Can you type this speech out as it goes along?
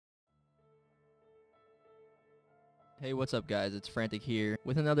Hey, what's up guys? It's Frantic here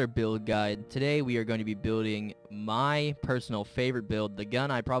with another build guide. Today we are going to be building my personal favorite build, the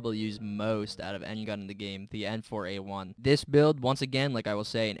gun I probably use most out of any gun in the game, the M4A1. This build, once again, like I will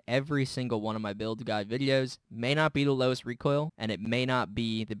say in every single one of my build guide videos, may not be the lowest recoil and it may not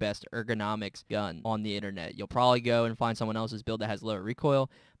be the best ergonomics gun on the internet. You'll probably go and find someone else's build that has lower recoil,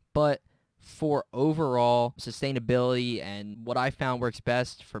 but for overall sustainability and what I found works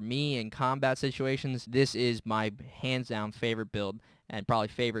best for me in combat situations, this is my hands down favorite build and probably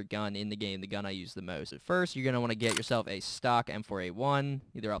favorite gun in the game, the gun I use the most. At first, you're going to want to get yourself a stock M4A1,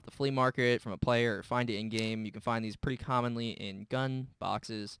 either off the flea market from a player or find it in game. You can find these pretty commonly in gun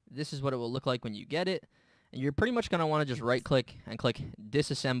boxes. This is what it will look like when you get it. And you're pretty much going to want to just right click and click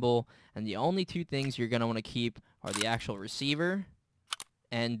disassemble, and the only two things you're going to want to keep are the actual receiver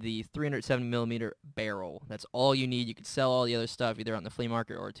and the 370mm barrel. That's all you need. You can sell all the other stuff either on the flea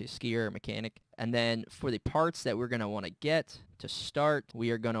market or to a skier or mechanic. And then for the parts that we're going to want to get to start,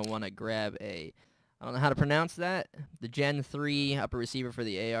 we are going to want to grab I don't know how to pronounce that, the Gen 3 upper receiver for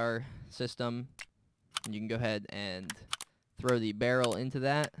the AR system. And you can go ahead and throw the barrel into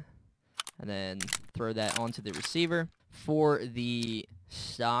that and then throw that onto the receiver. For the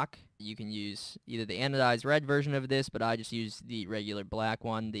stock, you can use either the anodized red version of this, but I just use the regular black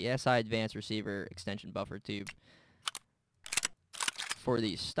one, the SI Advanced Receiver Extension Buffer Tube. For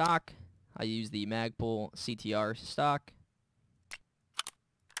the stock, I use the Magpul CTR stock.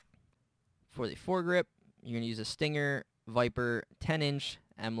 For the foregrip, you're going to use a Stinger Viper 10-inch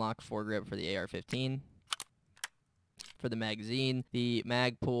M-Lock foregrip for the AR-15. For the magazine, the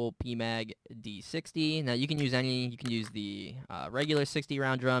Magpul PMag D60. Now you can use the regular 60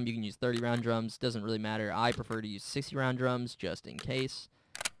 round drum, you can use 30 round drums, doesn't really matter. I prefer to use 60 round drums just in case.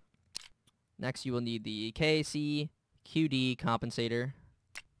 Next you will need the KAC QD compensator,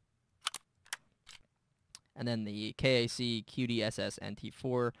 and then the KAC QD SS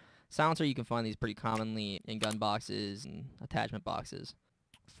NT4 silencer. You can find these pretty commonly in gun boxes and attachment boxes.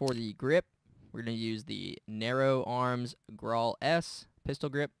 For the grip, we're going to use the Narrow Arms Grawl S pistol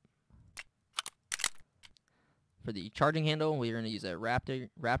grip. For the charging handle, we're going to use a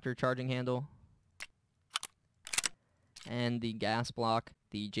Raptor charging handle. And the gas block,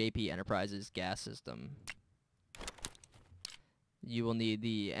 the JP Enterprises gas system. You will need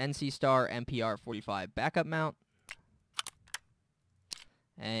the NC Star MPR 45 backup mount.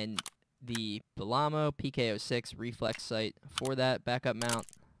 And the Belamo PK06 reflex sight for that backup mount.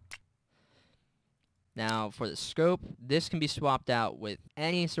 Now, for the scope, this can be swapped out with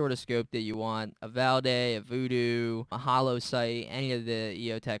any sort of scope that you want. A Valde, a Voodoo, a hollow sight, any of the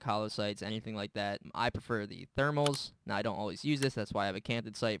EOTech hollow sights, anything like that. I prefer the thermals. Now, I don't always use this. That's why I have a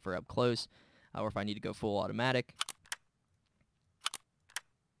canted sight for up close, or if I need to go full automatic.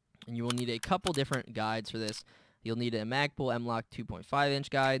 And you will need a couple different guides for this. You'll need a Magpul M-Lock 2.5-inch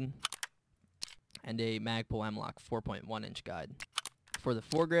guide and a Magpul M-Lock 4.1-inch guide. For the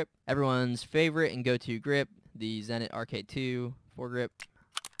foregrip, everyone's favorite and go-to grip, the Zenit RK2 foregrip.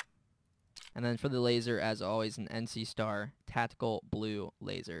 And then for the laser, as always, an NC Star Tactical Blue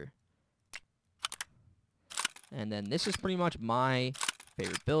laser. And then this is pretty much my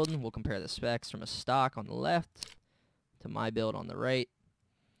favorite build. We'll compare the specs from a stock on the left to my build on the right.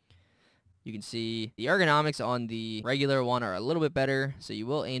 You can see the ergonomics on the regular one are a little bit better, so you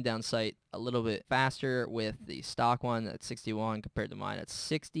will aim down sight a little bit faster with the stock one at 61 compared to mine at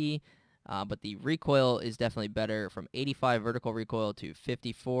 60. But the recoil is definitely better from 85 vertical recoil to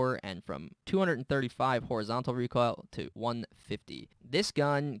 54, and from 235 horizontal recoil to 150. This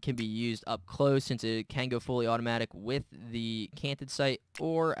gun can be used up close since it can go fully automatic with the canted sight,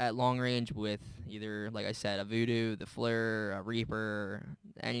 or at long range with either, like I said, a Voodoo, the Flare, a Reaper,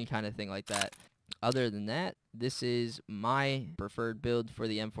 any kind of thing like that. Other than that, this is my preferred build for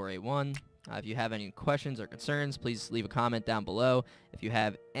the M4A1. If you have any questions or concerns, please leave a comment down below. If you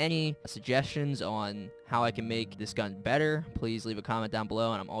have any suggestions on how I can make this gun better, please leave a comment down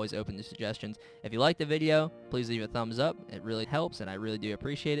below, and I'm always open to suggestions. If you like the video, please leave a thumbs up. It really helps, and I really do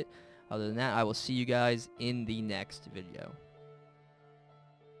appreciate it. Other than that, I will see you guys in the next video.